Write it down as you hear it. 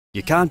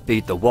You can't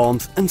beat the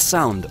warmth and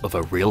sound of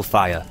a real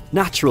fire.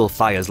 Natural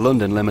Fires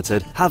London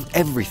Limited have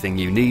everything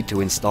you need to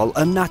install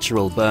a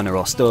natural burner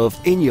or stove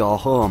in your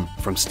home,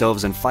 from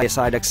stoves and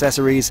fireside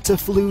accessories to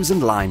flues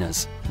and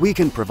liners. We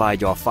can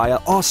provide your fire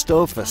or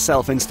stove for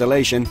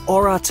self-installation,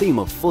 or our team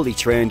of fully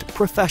trained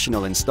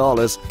professional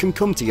installers can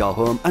come to your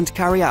home and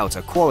carry out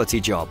a quality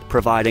job,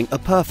 providing a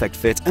perfect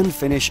fit and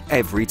finish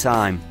every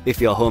time. If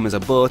your home is a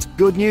boat,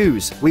 good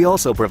news! We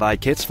also provide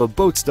kits for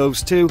boat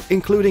stoves too,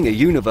 including a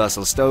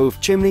universal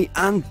stove, chimney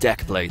and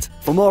deck plate.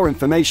 For more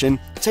information,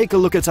 take a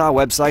look at our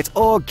website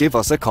or give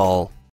us a call.